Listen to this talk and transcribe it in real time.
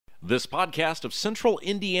This podcast of Central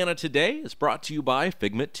Indiana Today is brought to you by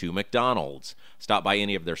Figment 2 McDonald's. Stop by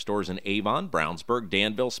any of their stores in Avon, Brownsburg,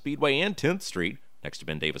 Danville, Speedway, and 10th Street, next to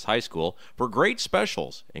Ben Davis High School, for great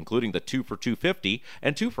specials, including the 2 for $2.50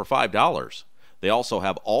 and 2 for $5. They also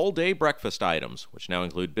have all-day breakfast items, which now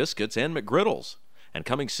include biscuits and McGriddles. And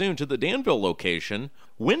coming soon to the Danville location,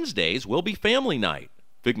 Wednesdays will be family night.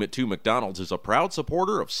 Figment 2 McDonald's is a proud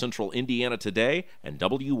supporter of Central Indiana Today and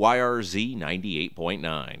WYRZ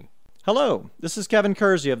 98.9. Hello, this is Kevin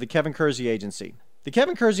Kersey of the Kevin Kersey Agency. The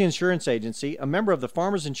Kevin Kersey Insurance Agency, a member of the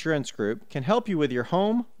Farmers Insurance Group, can help you with your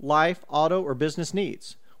home, life, auto, or business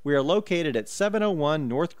needs. We are located at 701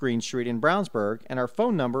 North Green Street in Brownsburg, and our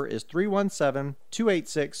phone number is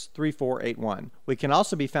 317-286-3481. We can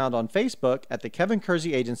also be found on Facebook at the Kevin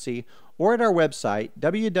Kersey Agency or at our website,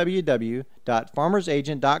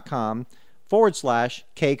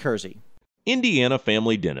 www.farmersagent.com/K-Kersey. Indiana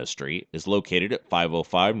Family Dentistry is located at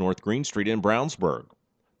 505 North Green Street in Brownsburg.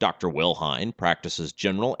 Dr. Wilhine practices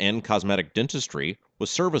general and cosmetic dentistry with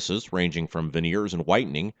services ranging from veneers and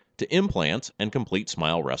whitening to implants and complete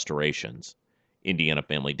smile restorations. Indiana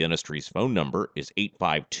Family Dentistry's phone number is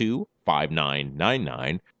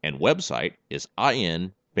 852-5999 and website is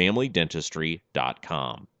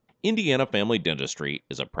infamilydentistry.com. Indiana Family Dentistry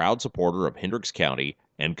is a proud supporter of Hendricks County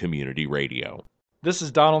and community radio. This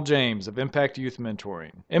is Donald James of Impact Youth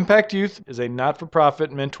Mentoring. Impact Youth is a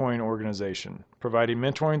not-for-profit mentoring organization providing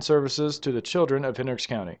mentoring services to the children of Hendricks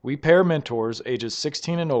County. We pair mentors ages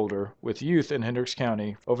 16 and older with youth in Hendricks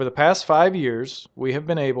County. Over the past 5 years, we have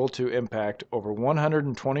been able to impact over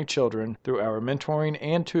 120 children through our mentoring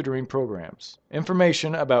and tutoring programs.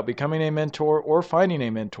 Information about becoming a mentor or finding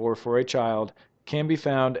a mentor for a child can be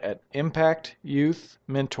found at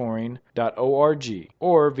impactyouthmentoring.org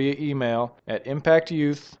or via email at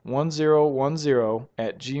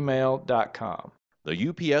impactyouth1010@gmail.com. The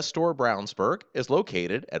UPS Store Brownsburg is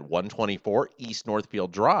located at 124 East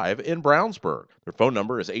Northfield Drive in Brownsburg. Their phone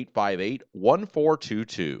number is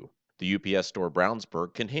 858-1422. The UPS Store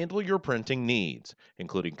Brownsburg can handle your printing needs,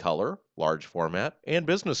 including color, large format, and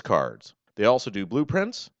business cards. They also do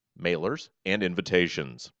blueprints, mailers, and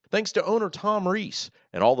invitations. Thanks to owner Tom Reese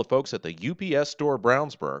and all the folks at the UPS Store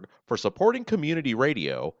Brownsburg for supporting community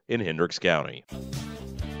radio in Hendricks County.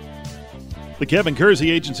 The Kevin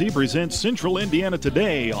Kersey Agency presents Central Indiana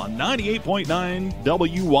Today on 98.9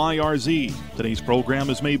 WYRZ. Today's program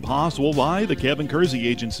is made possible by the Kevin Kersey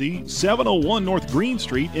Agency, 701 North Green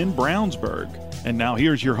Street in Brownsburg. And now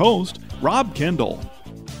here's your host, Rob Kendall.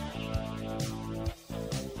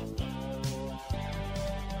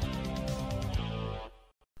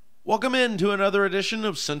 Welcome in to another edition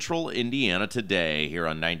of Central Indiana Today here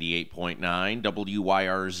on 98.9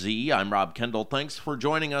 WYRZ. I'm Rob Kendall. Thanks for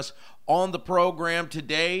joining us on the program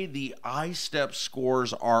today. The I-STEP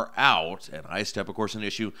scores are out, and I-STEP, of course, an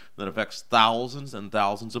issue that affects thousands and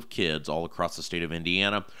thousands of kids all across the state of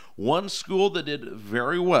Indiana. One school that did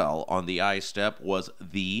very well on the I-STEP was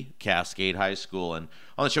the Cascade High School, and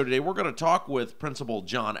on the show today, we're going to talk with Principal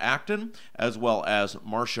John Acton, as well as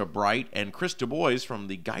Marcia Bright and Chris Du Bois from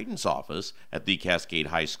the guidance office at the Cascade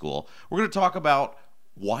High School. We're going to talk about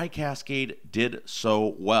why Cascade did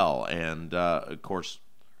so well, and, of course,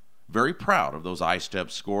 very proud of those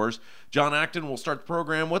I-STEP scores. John Acton will start the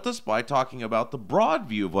program with us by talking about the broad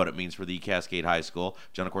view of what it means for the Cascade High School.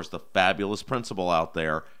 John, of course, the fabulous principal out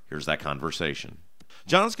there. Here's that conversation.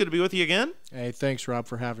 John, it's good to be with you again. Hey, thanks, Rob,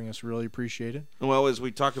 for having us. Really appreciate it. Well, as we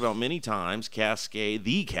talked about many times,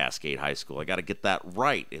 the Cascade High School. I got to get that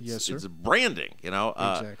right. Yes, sir. It's branding,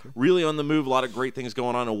 Exactly. Really on the move, a lot of great things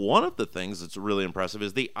going on. And one of the things that's really impressive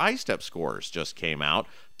is the I-STEP scores just came out.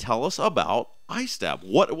 Tell us about I-STEP.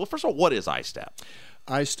 Well, first of all, what is I-STEP?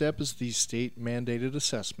 I-STEP is the state-mandated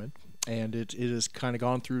assessment, and it has kind of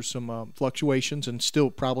gone through some fluctuations and still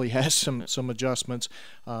probably has some adjustments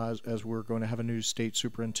as we're going to have a new state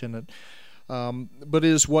superintendent. But it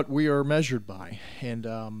is what we are measured by, and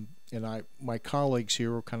my colleagues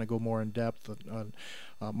here will kind of go more in depth.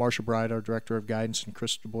 Marcia Bright, our director of guidance, and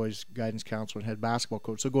Chris Du Bois, guidance counselor and head basketball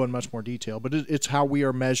coach. They'll go in much more detail, but it's how we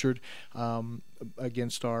are measured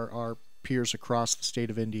against our peers across the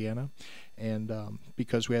state of Indiana. And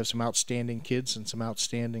because we have some outstanding kids and some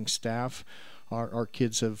outstanding staff, our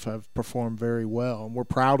kids have performed very well, and we're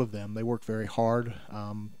proud of them. They work very hard.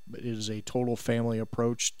 It is a total family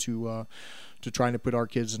approach to trying to put our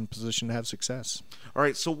kids in a position to have success. All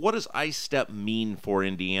right, so what does I-STEP mean for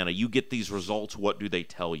Indiana? You get these results, what do they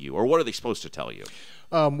tell you, or what are they supposed to tell you?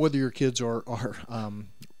 Whether your kids are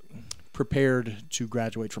prepared to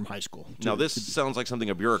graduate from high school. Now, this sounds like something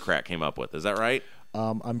a bureaucrat came up with. Is that right?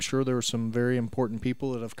 I'm sure there are some very important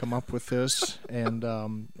people that have come up with this, and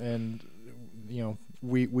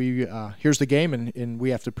we here's the game, and we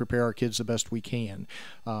have to prepare our kids the best we can.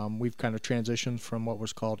 We've kind of transitioned from what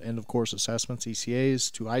was called end-of-course assessments,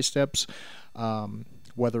 ECAs, to ISTEPs.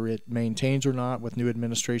 Whether it maintains or not with new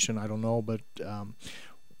administration, I don't know, but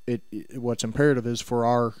what's imperative is for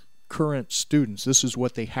our current students, this is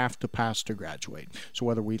what they have to pass to graduate. So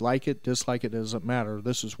whether we like it, dislike it, doesn't matter.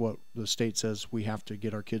 This is what the state says we have to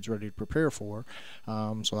get our kids ready to prepare for.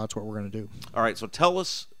 So that's what we're going to do. All right, so tell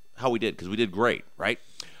us how we did, because we did great, right?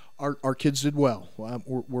 Our kids did well.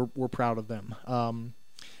 We're proud of them.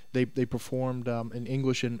 They performed in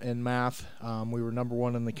English and math. We were number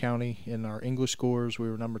 1 in the county in our English scores. We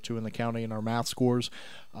were number 2 in the county in our math scores.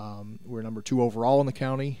 We were number 2 overall in the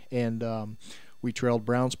county, and we trailed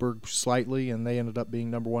Brownsburg slightly, and they ended up being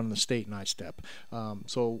number 1 in the state in ISTEP.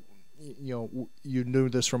 So, you knew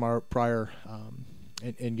this from our prior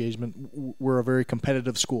engagement. We're a very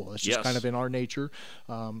competitive school. It's just kind of in our nature.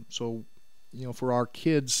 So, for our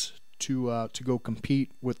kids to go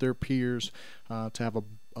compete with their peers, to have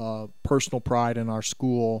a personal pride in our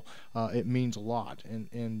school, it means a lot.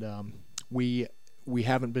 And we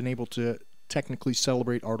haven't been able to technically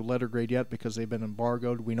celebrate our letter grade yet because they've been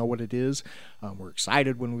embargoed. We know what it is. We're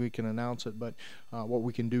excited when we can announce it, but what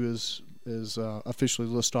we can do is officially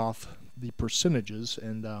list off the percentages.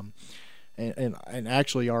 And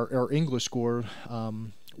actually our English score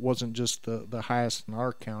wasn't just the highest in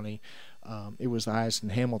our county. It was the highest in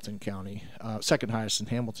Hamilton County, second highest in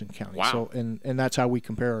Hamilton County. Wow. So, and that's how we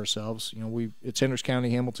compare ourselves. It's Hendricks County,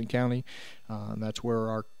 Hamilton County, and that's where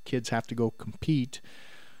our kids have to go compete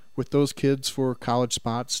with those kids for college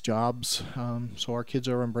spots, jobs. So our kids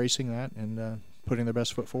are embracing that and putting their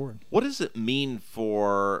best foot forward. What does it mean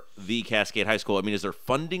for the Cascade High School? I mean, is there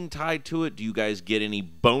funding tied to it? Do you guys get any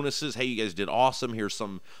bonuses? Hey, you guys did awesome. Here's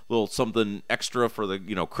some little something extra for the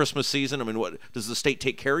Christmas season. I mean, what does the state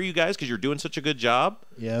take care of you guys because you're doing such a good job?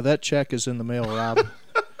 Yeah, that check is in the mail, Rob.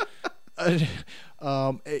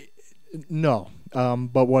 No,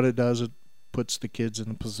 but what it does, it puts the kids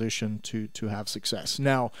in a position to have success.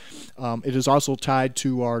 Now, it is also tied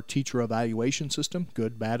to our teacher evaluation system,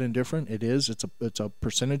 good, bad, and different. It's a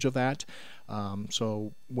percentage of that.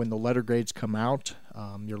 So when the letter grades come out,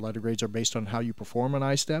 your letter grades are based on how you perform an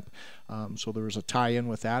ISTEP. So there is a tie-in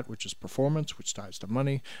with that, which is performance, which ties to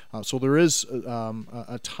money. So there is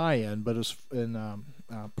a tie-in, but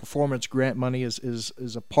performance grant money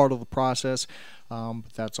is a part of the process.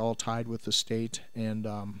 But that's all tied with the state, and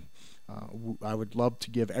I would love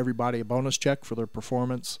to give everybody a bonus check for their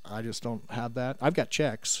performance. I just don't have that. I've got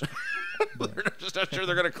checks. They're just not sure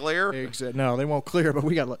they're going to clear? No, they won't clear, but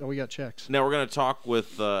we got checks. Now we're going to talk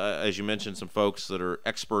with, as you mentioned, some folks that are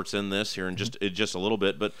experts in this here in just a little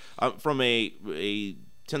bit. But from a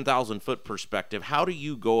 10,000-foot perspective, how do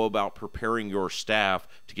you go about preparing your staff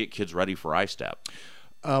to get kids ready for ISTEP?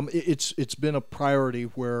 It's been a priority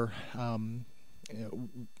where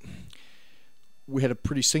we had a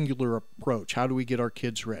pretty singular approach. How do we get our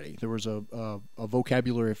kids ready? There was a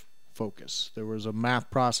vocabulary focus. There was a math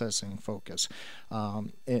processing focus,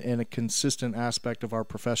 and a consistent aspect of our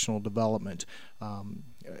professional development.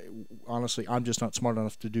 Honestly, I'm just not smart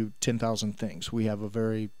enough to do 10,000 things. We have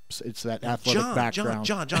it's that athletic background.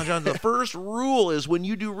 John, the first rule is when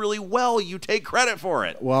you do really well, you take credit for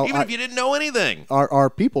it. Well, even if you didn't know anything. Our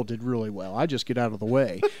people did really well. I just get out of the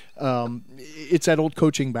way. It's that old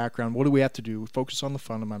coaching background. What do we have to do? We focus on the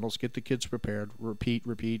fundamentals, get the kids prepared, repeat,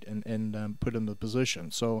 and put in the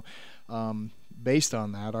position. So based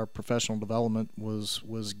on that, our professional development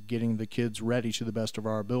was getting the kids ready to the best of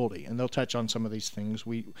our ability. And they'll touch on some of these things.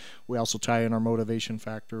 We also tie in our motivation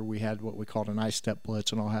factor. We had what we called an ISTEP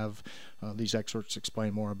blitz, and I'll have these experts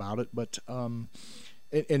explain more about it. But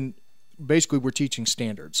and basically we're teaching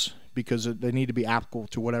standards because they need to be applicable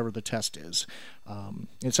to whatever the test is.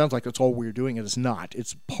 It sounds like that's all we're doing. It is not.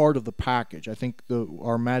 It's part of the package. I think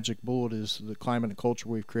our magic bullet is the climate and culture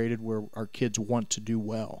we've created where our kids want to do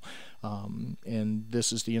well. And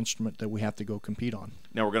this is the instrument that we have to go compete on.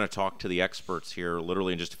 Now we're going to talk to the experts here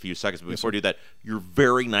literally in just a few seconds. But before we do that, you're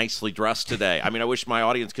very nicely dressed today. I mean, I wish my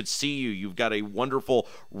audience could see you. You've got a wonderful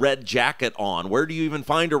red jacket on. Where do you even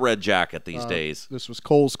find a red jacket these days? This was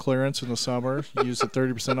Kohl's clearance in the summer. Used a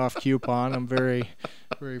 30% off coupon. I'm very,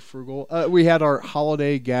 very frugal. We had our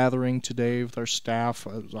holiday gathering today with our staff.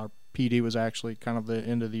 Our PD was actually kind of the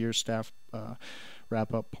end of the year staff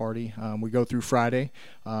wrap-up party. We go through Friday.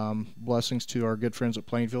 Blessings to our good friends at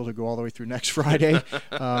Plainfield who go all the way through next Friday.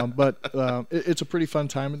 But it's a pretty fun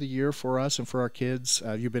time of the year for us and for our kids.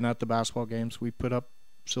 You've been at the basketball games. We put up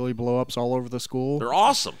silly blow-ups all over the school. They're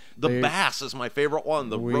awesome. The bass is my favorite one,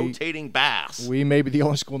 the rotating bass. We may be the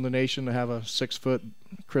only school in the nation to have a 6-foot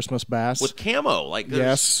Christmas bass. With camo.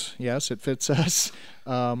 Yes, it fits us.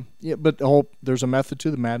 But there's a method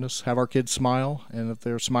to the madness. Have our kids smile, and if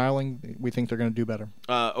they're smiling, we think they're going to do better.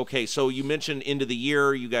 Okay, so you mentioned end of the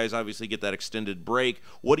year. You guys obviously get that extended break.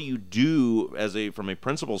 What do you do from a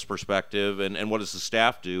principal's perspective, and what does the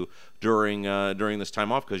staff do during this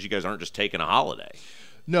time off? Because you guys aren't just taking a holiday.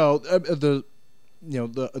 No, the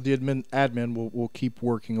admin will keep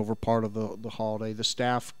working over part of the holiday. The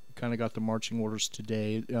staff kind of got the marching orders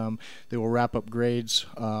today. They will wrap up grades.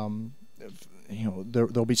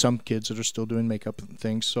 There'll be some kids that are still doing makeup and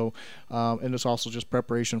things. So, and it's also just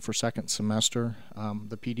preparation for second semester.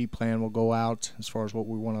 The PD plan will go out as far as what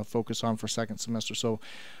we want to focus on for second semester. So,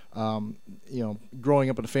 growing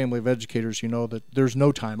up in a family of educators, you know that there's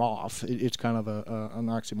no time off. It's kind of an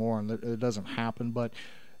oxymoron. It doesn't happen, but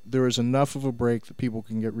there is enough of a break that people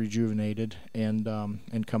can get rejuvenated and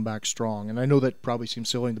come back strong. And I know that probably seems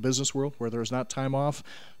silly in the business world where there's not time off.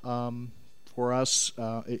 For us,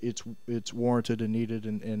 it's warranted and needed,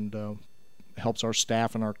 and helps our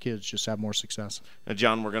staff and our kids just have more success. Now,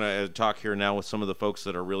 John, we're going to talk here now with some of the folks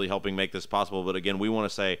that are really helping make this possible. But again, we want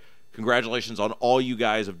to say congratulations on all you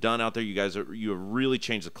guys have done out there. You have really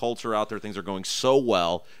changed the culture out there. Things are going so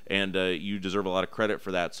well, and you deserve a lot of credit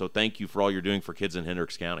for that. So thank you for all you're doing for kids in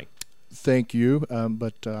Hendricks County. Thank you.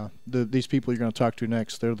 But these people you're going to talk to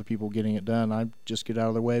next, they're the people getting it done. I just get out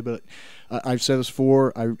of their way. But I've said this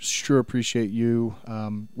before, I sure appreciate you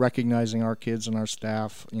recognizing our kids and our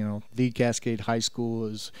staff. The Cascade High School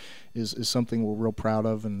is something we're real proud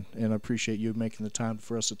of, and I appreciate you making the time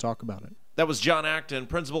for us to talk about it. That was John Acton,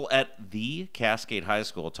 principal at the Cascade High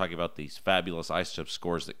School, talking about these fabulous ISTEP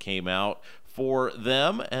scores that came out for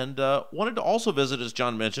them, and wanted to also visit, as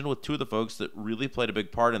John mentioned, with two of the folks that really played a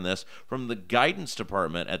big part in this from the guidance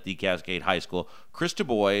department at the Cascade High School, Chris Du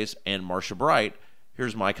Bois and Marcia Bright.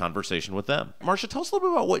 Here's my conversation with them. Marcia, tell us a little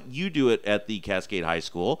bit about what you do at the Cascade High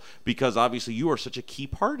School, because obviously you are such a key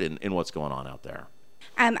part in what's going on out there.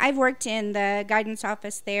 I've worked in the guidance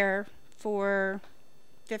office there for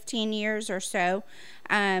 15 years or so.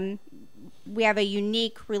 We have a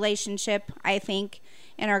unique relationship, I think.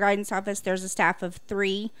 In our guidance office, there's a staff of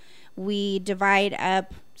 3. We divide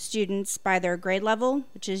up students by their grade level,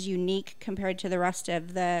 which is unique compared to the rest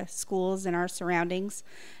of the schools in our surroundings.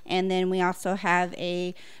 And then we also have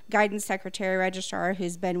a guidance secretary registrar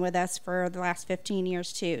who's been with us for the last 15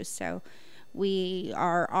 years too. So we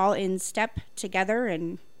are all in step together,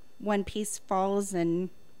 and one piece falls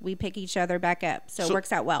and we pick each other back up. So it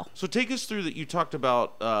works out well. So take us through that. You talked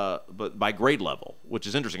about but by grade level, which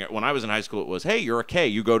is interesting. When I was in high school, it was, hey, you're a K,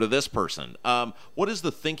 you go to this person. What is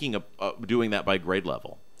the thinking of doing that by grade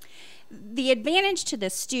level? The advantage to the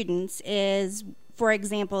students is, for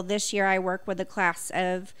example, this year I work with a class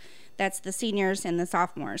of, that's the seniors and the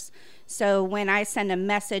sophomores. So when I send a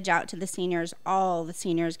message out to the seniors, all the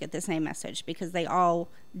seniors get the same message because they all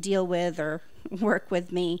deal with or work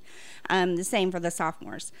with me. The same for the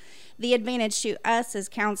sophomores. The advantage to us as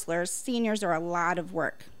counselors, seniors are a lot of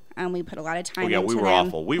work. We put a lot of time into them. We were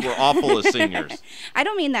awful. We were awful as seniors. I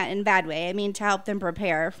don't mean that in a bad way. I mean to help them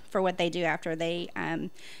prepare for what they do after they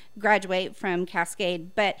graduate from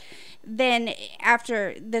Cascade. But then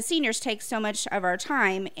after, the seniors take so much of our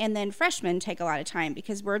time, and then freshmen take a lot of time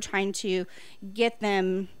because we're trying to get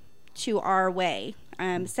them to our way,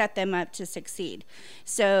 set them up to succeed.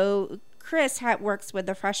 So Chris works with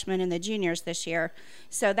the freshmen and the juniors this year,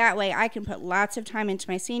 so that way I can put lots of time into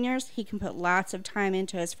my seniors, he can put lots of time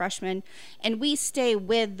into his freshmen, and we stay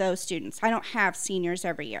with those students. I don't have seniors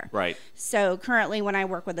every year. Right. So currently when I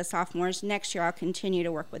work with the sophomores, next year I'll continue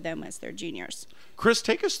to work with them as their juniors. Chris,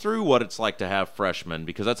 take us through what it's like to have freshmen,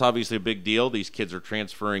 because that's obviously a big deal. These kids are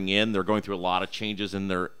transferring in. They're going through a lot of changes in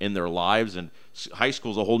their lives, and high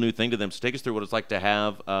school is a whole new thing to them. So take us through what it's like to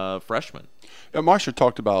have freshmen. Yeah, Marcia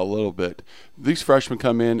talked about it a little bit. These freshmen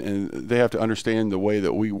come in, and they have to understand the way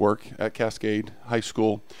that we work at Cascade High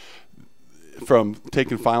School. From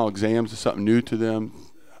taking final exams is something new to them,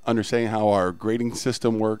 understanding how our grading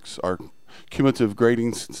system works, our cumulative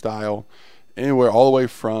grading style, anywhere all the way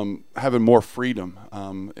from having more freedom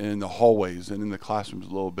in the hallways and in the classrooms a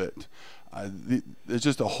little bit. There's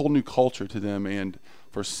just a whole new culture to them, and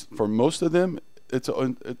for most of them,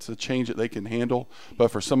 it's a change that they can handle. But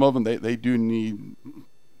for some of them, they do need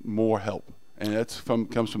more help, and that's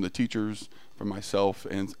comes from the teachers, from myself,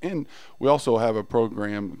 and we also have a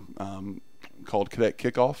program called Cadet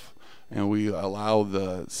Kickoff. And we allow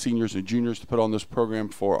the seniors and juniors to put on this program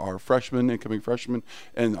for our incoming freshmen,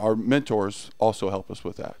 and our mentors also help us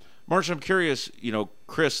with that. Marcia, I'm curious,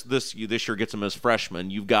 Chris this year gets them as freshmen.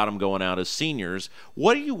 You've got them going out as seniors.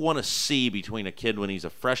 What do you want to see between a kid when he's a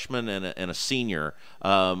freshman and a senior?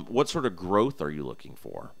 What sort of growth are you looking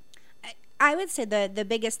for? I would say the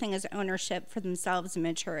biggest thing is ownership for themselves and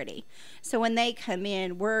maturity. So when they come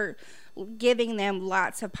in, we're giving them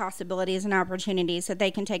lots of possibilities and opportunities that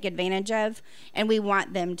they can take advantage of, and we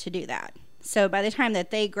want them to do that. So by the time that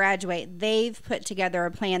they graduate, they've put together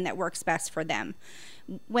a plan that works best for them.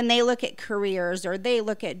 When they look at careers, or they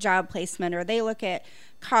look at job placement, or they look at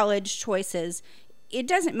college choices, it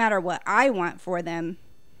doesn't matter what I want for them.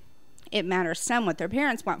 It matters some what their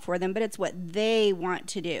parents want for them, but it's what they want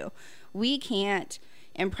to do. We can't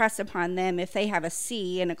impress upon them if they have a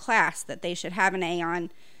C in a class that they should have an A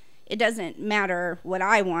on. It doesn't matter what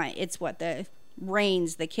I want. It's what the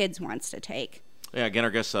reins the kids wants to take. Yeah, again,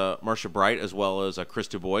 our guests, Marcia Bright as well as Chris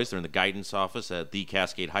DuBois. They're in the guidance office at the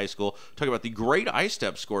Cascade High School. Talking about the great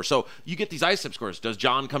iStep score. So you get these iStep scores. Does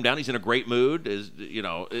John come down? He's in a great mood.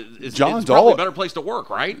 It's probably a better place to work,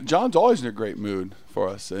 right? John's always in a great mood for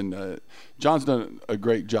us, and John's done a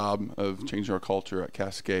great job of changing our culture at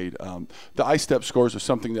Cascade. The iStep scores are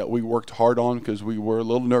something that we worked hard on because we were a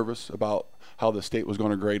little nervous about how the state was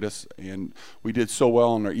going to grade us, and we did so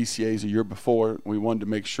well on our ECAs a year before. We wanted to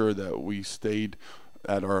make sure that we stayed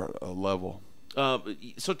at our level.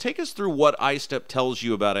 So take us through what iStep tells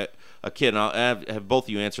you about a kid. And I'll have both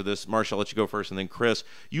of you answer this. Marcia, I'll let you go first, and then Chris.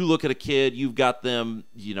 You look at a kid, you've got them,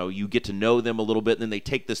 you get to know them a little bit, and then they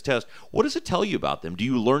take this test. What does it tell you about them? Do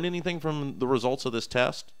you learn anything from the results of this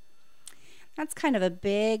test? That's kind of a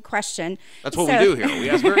big question. That's what we do here. We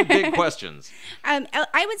ask very big questions.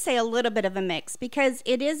 I would say a little bit of a mix, because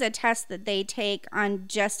it is a test that they take on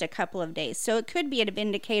just a couple of days. So it could be an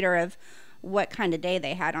indicator of what kind of day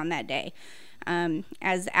they had on that day.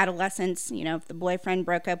 As adolescents, if the boyfriend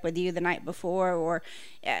broke up with you the night before, or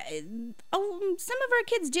some of our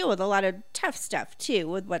kids deal with a lot of tough stuff too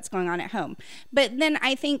with what's going on at home. But then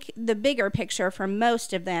I think the bigger picture for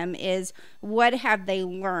most of them is, what have they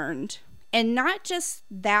learned? And not just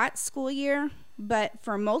that school year, but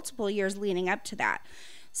for multiple years leading up to that.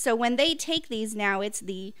 So when they take these now, it's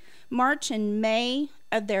the March and May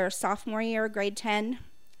of their sophomore year, grade 10.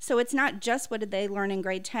 So it's not just what did they learn in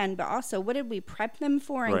grade 10, but also what did we prep them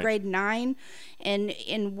for in grade 9,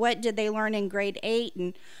 and what did they learn in grade 8,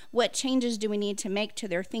 and what changes do we need to make to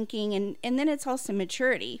their thinking. And then it's also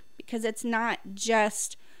maturity, because it's not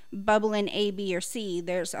just bubbling A, B, or C.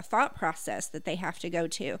 There's a thought process that they have to go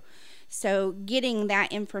to. So getting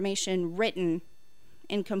that information written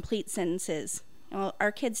in complete sentences. Well,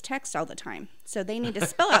 our kids text all the time, so they need to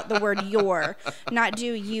spell out the word your, not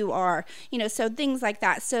do you are. So things like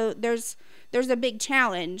that. So there's a big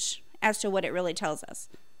challenge as to what it really tells us.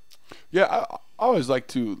 Yeah, I always like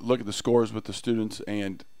to look at the scores with the students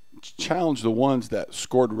and challenge the ones that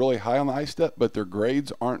scored really high on the iStep, but their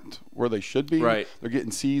grades aren't where they should be. Right. They're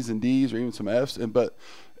getting C's and D's or even some F's, but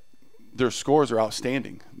their scores are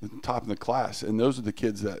outstanding, the top in the class, and those are the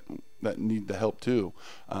kids that need the help too.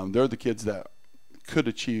 They're the kids that could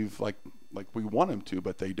achieve like we want them to,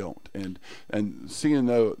 but they don't. And seeing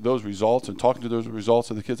those results and talking to those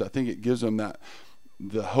results of the kids, I think it gives them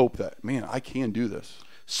the hope that, man, I can do this.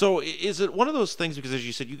 So is it one of those things, because as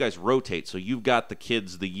you said, you guys rotate, so you've got the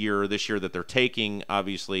kids this year that they're taking,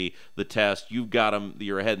 obviously, the test. You've got them the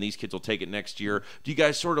year ahead, and these kids will take it next year. Do you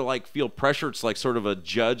guys sort of feel pressure? It's like sort of a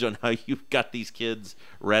judge on how you've got these kids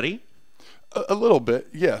ready? A little bit,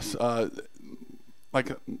 yes. Like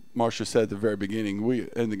Marcia said at the very beginning, we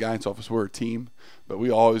in the guidance office, we're a team, but we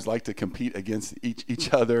always like to compete against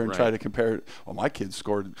each other and try to compare. Well, my kid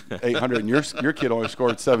scored 800 and your kid only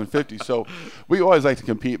scored 750. So we always like to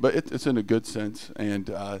compete, but it's in a good sense, and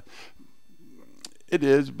it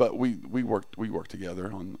is. But we work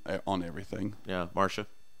together on everything. Yeah, Marcia,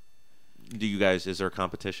 is there a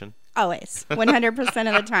competition? Always, 100%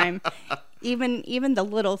 of the time. Even the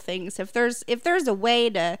little things. If there's a way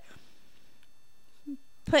to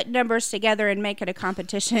put numbers together and make it a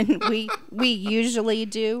competition, we usually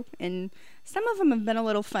do, and some of them have been a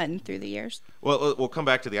little fun through the years. Well, we'll come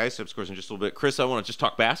back to the iStep scores in just a little bit. Chris, I want to just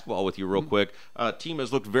talk basketball with you real quick. Team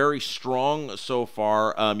has looked very strong so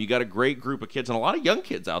far. You got a great group of kids and a lot of young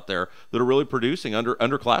kids out there that are really producing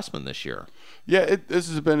underclassmen this year. Yeah, this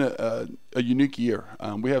has been a unique year.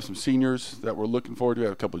 We have some seniors that we're looking forward to. We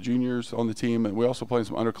have a couple of juniors on the team, and we also playing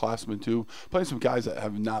some underclassmen too, playing some guys that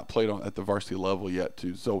have not played at the varsity level yet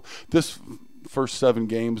too. So this first 7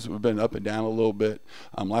 games, we've been up and down a little bit.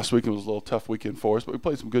 Last weekend was a little tough weekend for us, but we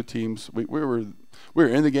played some good teams. We were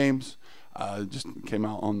in the games. just came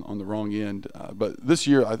out on the wrong end. But this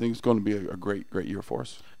year, I think it's going to be a great year for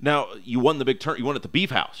us. Now, you won the big turn. You won at the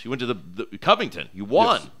Beef House. You went to the Covington. You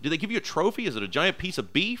won. Yes. Did they give you a trophy? Is it a giant piece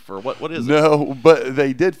of beef or what is it? No, but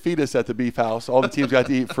they did feed us at the Beef House. All the teams got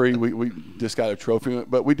to eat free. We just got a trophy,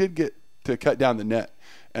 but we did get to cut down the net.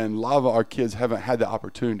 And a lot of our kids haven't had the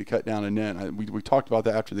opportunity to cut down a net. We talked about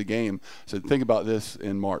that after the game. Said, think about this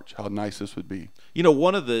in March, how nice this would be. You know,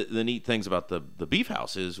 one of the neat things about the Beef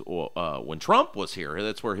House is when Trump was here,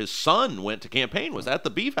 that's where his son went to campaign, was at the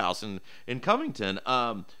Beef House in Covington.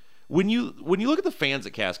 When you look at the fans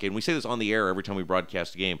at Cascade, and we say this on the air every time we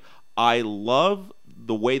broadcast a game, I love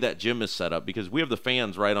the way that gym is set up because we have the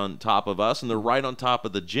fans right on top of us and they're right on top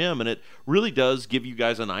of the gym, and it really does give you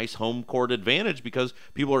guys a nice home court advantage because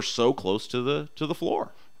people are so close to the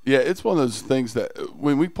floor. Yeah, it's one of those things that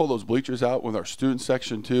when we pull those bleachers out with our student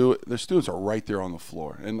section too, the students are right there on the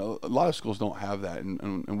floor, and a lot of schools don't have that,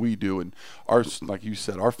 and we do. And ours, like you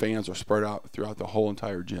said, our fans are spread out throughout the whole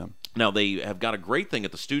entire gym. Now, they have got a great thing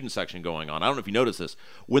at the student section going on. I don't know if you notice this.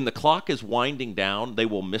 When the clock is winding down, they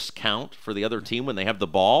will miscount for the other team when they have the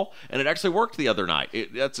ball, and it actually worked the other night.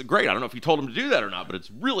 That's great. I don't know if you told them to do that or not, but it's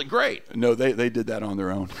really great. No, they did that on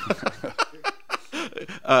their own.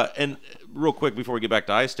 And real quick, before we get back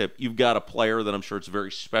to iStep, you've got a player that I'm sure it's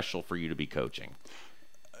very special for you to be coaching.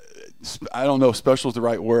 I don't know if special is the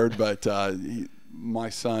right word, but my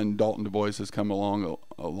son, Dalton Du Bois, has come along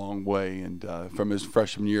a long way. And from his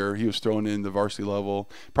freshman year, he was thrown in the varsity level.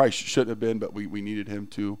 Probably shouldn't have been, but we needed him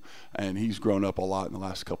to. And he's grown up a lot in the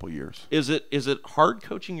last couple of years. Is it hard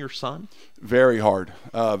coaching your son? Very hard.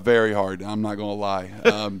 Very hard. I'm not going to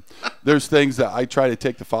lie. There's things that I try to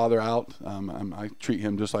take the father out. I treat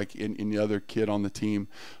him just like any other kid on the team.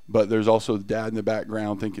 But there's also the dad in the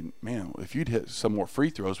background thinking, man, if you'd hit some more free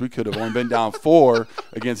throws, we could have only been down 4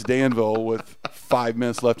 against Danville with 5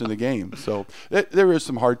 minutes left in the game. So there is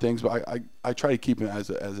some hard things, but I try to keep him as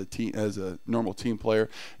a normal team player.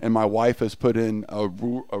 And my wife has put in a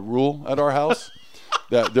rule at our house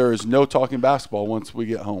that there is no talking basketball once we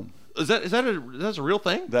get home. That's a real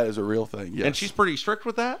thing? That is a real thing, yes. And she's pretty strict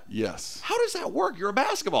with that? Yes. How does that work? You're a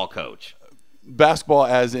basketball coach. Basketball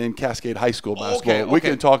as in Cascade High School basketball. Okay. We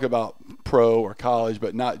can talk about pro or college,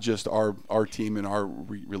 but not just our team and our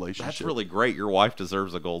relationship. That's really great. Your wife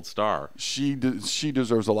deserves a gold star. She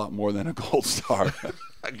deserves a lot more than a gold star.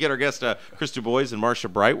 Get our guest, Chris Du Bois and Marcia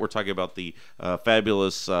Bright. We're talking about the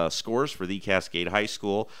fabulous scores for the Cascade High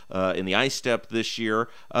School in the iStep this year.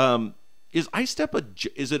 Is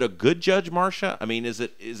iStep is it a good judge, Marcia? I mean, is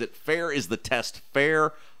it fair? Is the test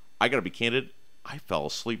fair? I got to be candid. I fell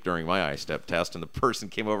asleep during my iStep test, and the person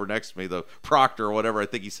came over next to me, the proctor or whatever. I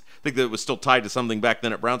think that it was still tied to something back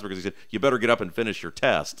then at Brownsburg, because he said, "You better get up and finish your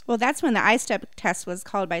test." Well, that's when the iStep test was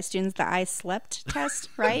called by students the I slept test,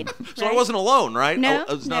 right? So I wasn't alone, right? No,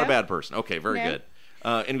 I was not a bad person. Okay, very good.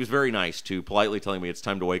 And he was very nice too, politely telling me it's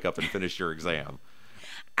time to wake up and finish your exam.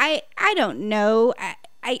 I don't know.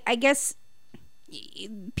 I guess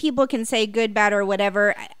people can say good, bad, or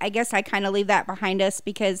whatever. I guess I kind of leave that behind us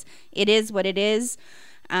because it is what it is.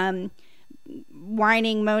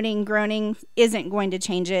 Whining, moaning, groaning isn't going to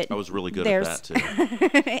change it. I was really good at that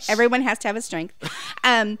too. Everyone has to have a strength.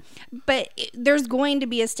 But there's going to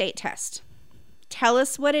be a state test. Tell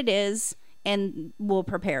us what it is, and we'll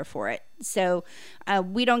prepare for it. So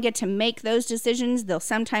we don't get to make those decisions. They'll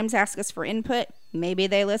sometimes ask us for input. Maybe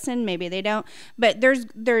they listen, maybe they don't. But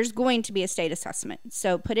there's going to be a state assessment.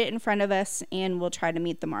 So put it in front of us, and we'll try to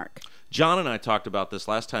meet the mark. John and I talked about this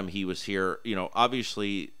last time he was here. You know,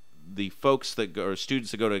 obviously the folks that go, or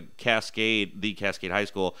students that go to Cascade, the Cascade High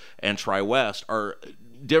School, and Tri-West are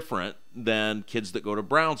different than kids that go to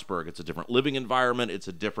Brownsburg. It's a different living environment. It's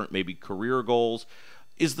a different maybe career goals.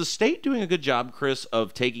 Is the state doing a good job, Chris,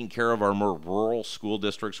 of taking care of our more rural school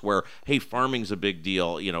districts where, hey, farming's a big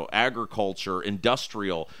deal, you know, agriculture,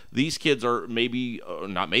 industrial? These kids are they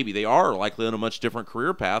are likely on a much different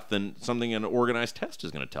career path than something an organized test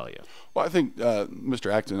is going to tell you. Well, I think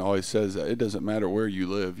Mr. Acton always says that it doesn't matter where you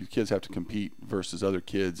live. Your kids have to compete versus other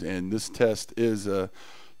kids, and this test is a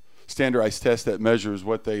standardized test that measures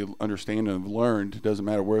what they understand and have learned. It doesn't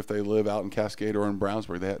matter where, if they live out in Cascade or in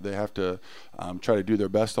Brownsburg. They have to try to do their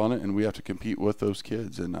best on it, and we have to compete with those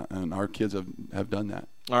kids, and our kids have done that.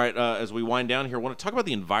 All right, as we wind down here, I want to talk about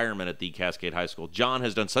the environment at the Cascade High School. John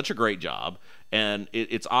has done such a great job, and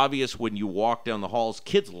it's obvious when you walk down the halls,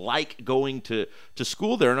 kids like going to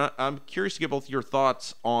school there. And I'm curious to get both your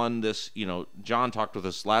thoughts on this. You know, John talked with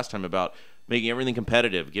us last time about making everything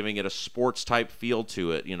competitive, giving it a sports-type feel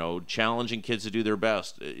to it, you know, challenging kids to do their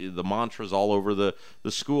best. The mantras all over the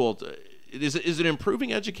school. Is it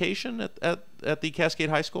improving education at the Cascade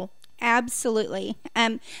High School? Absolutely.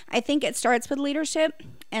 I think it starts with leadership.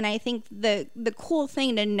 And I think the cool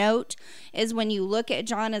thing to note is when you look at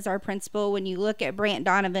John as our principal, when you look at Brant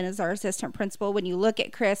Donovan as our assistant principal, when you look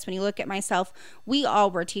at Chris, when you look at myself, we all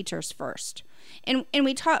were teachers first. And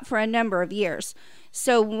we taught for a number of years.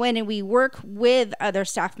 So when we work with other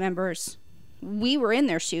staff members, we were in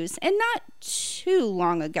their shoes, and not too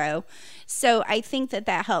long ago. So I think that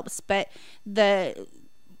helps. But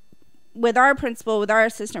with our principal, with our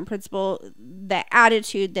assistant principal, the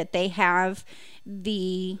attitude that they have,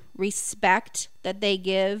 the respect that they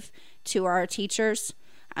give to our teachers,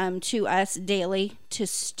 to us daily, to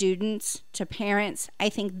students, to parents, I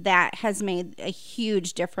think that has made a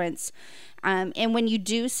huge difference. And when you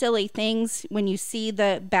do silly things, when you see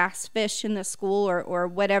the bass fish in the school or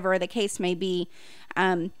whatever the case may be,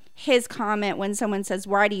 his comment when someone says,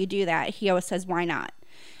 "Why do you do that?" he always says, "Why not?"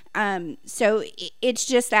 So it's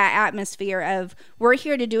just that atmosphere of, we're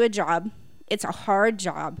here to do a job. It's a hard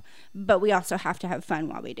job, but we also have to have fun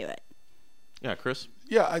while we do it. Yeah, Chris?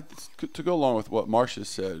 Yeah, to go along with what Marcia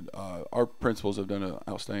said, our principals have done an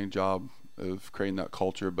outstanding job of creating that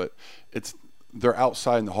culture, but they're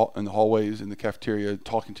outside in the hallways, in the cafeteria,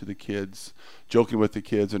 talking to the kids, joking with the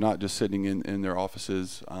kids. They're not just sitting in their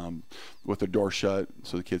offices with their door shut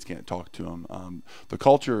so the kids can't talk to them. The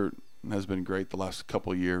culture has been great the last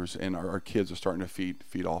couple of years, and our kids are starting to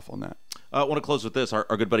feed off on that. I want to close with this. Our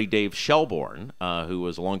good buddy Dave Shelbourne, who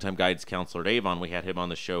was a longtime guidance counselor at Avon, we had him on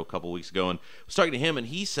the show a couple of weeks ago, and I was talking to him, and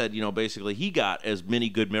he said, basically he got as many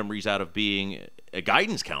good memories out of being a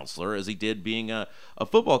guidance counselor as he did being a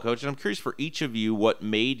football coach. And I'm curious for each of you, what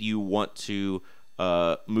made you want to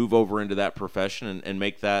move over into that profession and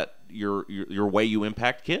make that your way you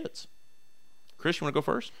impact kids? Chris, you want to go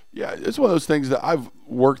first? Yeah, it's one of those things that I've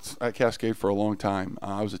worked at Cascade for a long time.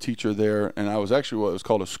 I was a teacher there, and I was actually what was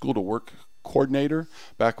called a school-to-work coordinator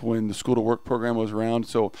back when the school-to-work program was around.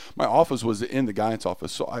 So my office was in the guidance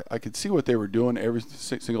office, so I could see what they were doing every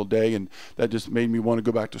single day, and that just made me want to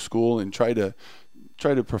go back to school and try to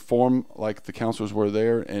perform like the counselors were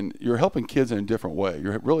there. And you're helping kids in a different way.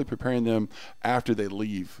 You're really preparing them after they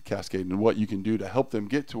leave Cascade and what you can do to help them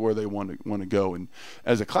get to where they want to go. And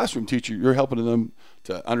as a classroom teacher, you're helping them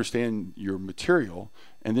to understand your material,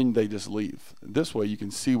 and then they just leave. This way you can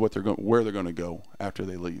see where they're going to go after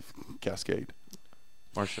they leave Cascade.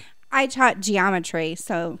 Marcia? I taught geometry,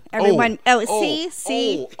 so everyone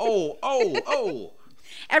see.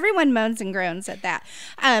 Everyone moans and groans at that.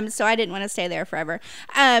 So I didn't want to stay there forever.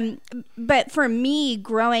 But for me,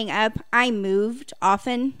 growing up, I moved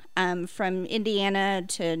often from Indiana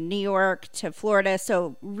to New York to Florida,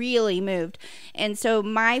 so really moved. And so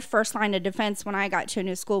my first line of defense when I got to a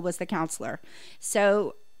new school was the counselor.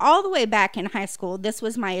 So all the way back in high school, this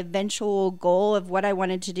was my eventual goal of what I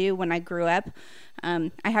wanted to do when I grew up.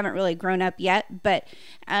 I haven't really grown up yet, but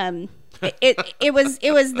it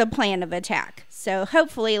was the plan of attack. So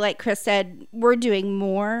hopefully, like Chris said, we're doing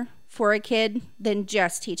more for a kid than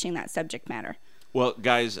just teaching that subject matter. Well,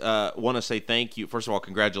 guys, want to say thank you. First of all,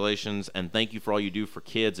 congratulations, and thank you for all you do for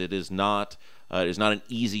kids. It is not an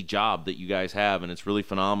easy job that you guys have, and it's really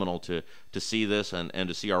phenomenal to see this and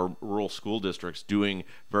to see our rural school districts doing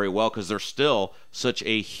very well, because they're still such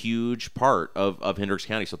a huge part of Hendricks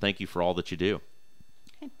County. So thank you for all that you do.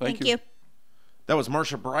 Okay, thank you. That was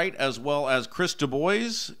Marcia Bright as well as Chris Du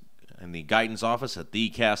Bois in the guidance office at the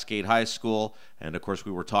Cascade High School. And, of course,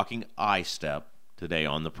 we were talking I-STEP today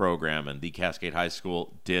on the program, and the Cascade High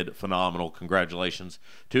School did phenomenal. Congratulations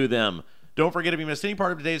to them. Don't forget, if you missed any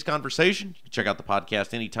part of today's conversation, you can check out the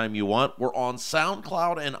podcast anytime you want. We're on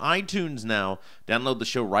SoundCloud and iTunes now. Download the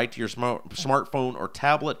show right to your smartphone or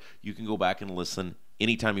tablet. You can go back and listen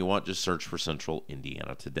anytime you want. Just search for Central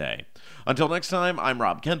Indiana Today. Until next time, I'm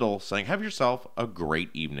Rob Kendall saying have yourself a great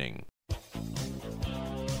evening.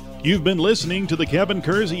 You've been listening to the Kevin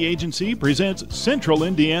Kersey Agency presents Central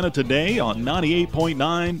Indiana Today on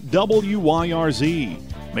 98.9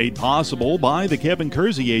 WYRZ. Made possible by the Kevin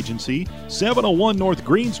Kersey Agency, 701 North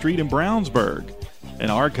Green Street in Brownsburg. An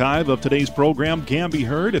archive of today's program can be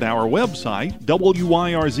heard at our website,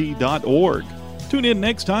 wyrz.org. Tune in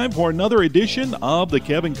next time for another edition of the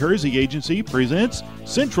Kevin Kersey Agency presents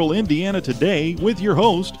Central Indiana Today with your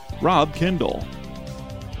host, Rob Kendall.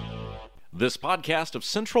 This podcast of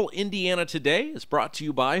Central Indiana Today is brought to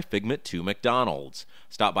you by Figment 2 McDonald's.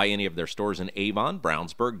 Stop by any of their stores in Avon,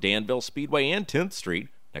 Brownsburg, Danville, Speedway, and 10th Street,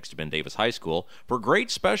 next to Ben Davis High School, for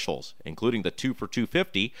great specials, including the 2 for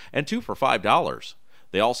 $2.50 and 2 for $5.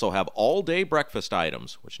 They also have all-day breakfast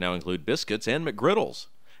items, which now include biscuits and McGriddles.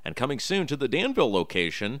 And coming soon to the Danville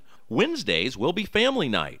location, Wednesdays will be family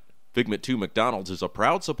night. Figment 2 McDonald's is a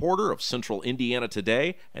proud supporter of Central Indiana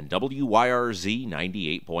Today and WYRZ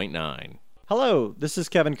 98.9. Hello, this is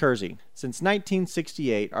Kevin Kersey. Since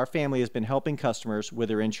 1968, our family has been helping customers with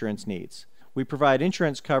their insurance needs. We provide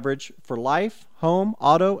insurance coverage for life, home,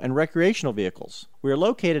 auto, and recreational vehicles. We are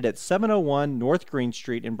located at 701 North Green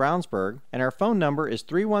Street in Brownsburg, and our phone number is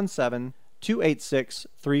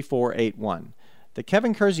 317-286-3481. The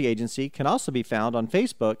Kevin Kersey Agency can also be found on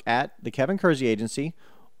Facebook at The Kevin Kersey Agency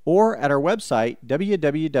or at our website,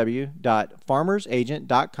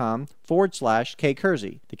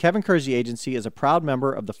 www.farmersagent.com/kkersey. The Kevin Kersey Agency is a proud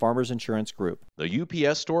member of the Farmers Insurance Group. The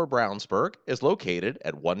UPS Store Brownsburg is located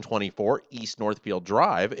at 124 East Northfield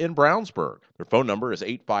Drive in Brownsburg. Their phone number is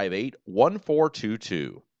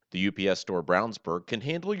 858-1422. The UPS Store Brownsburg can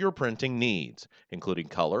handle your printing needs, including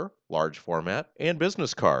color, large format, and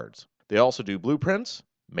business cards. They also do blueprints,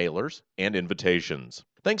 mailers, and invitations.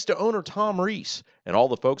 Thanks to owner Tom Reese and all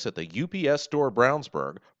the folks at the UPS Store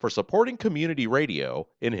Brownsburg for supporting community radio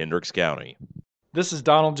in Hendricks County. This is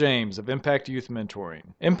Donald James of Impact Youth Mentoring.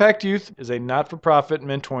 Impact Youth is a not-for-profit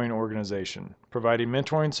mentoring organization providing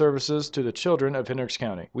mentoring services to the children of Hendricks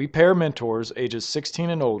County. We pair mentors ages 16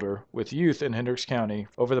 and older with youth in Hendricks County.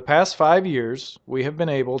 Over the past 5 years, we have been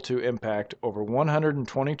able to impact over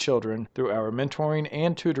 120 children through our mentoring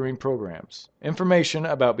and tutoring programs. Information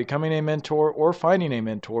about becoming a mentor or finding a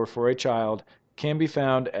mentor for a child can be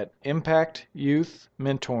found at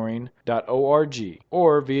impactyouthmentoring.org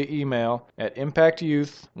or via email at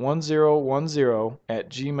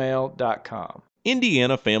impactyouth1010@gmail.com.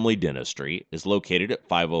 Indiana Family Dentistry is located at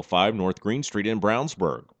 505 North Green Street in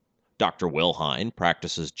Brownsburg. Dr. Will Hine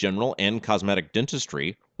practices general and cosmetic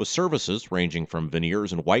dentistry with services ranging from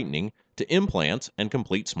veneers and whitening to implants and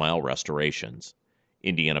complete smile restorations.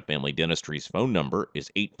 Indiana Family Dentistry's phone number is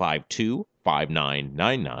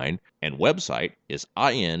 852-5999 and website is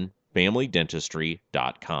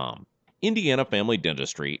infamilydentistry.com. Indiana Family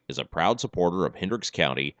Dentistry is a proud supporter of Hendricks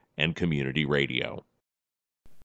County and community radio.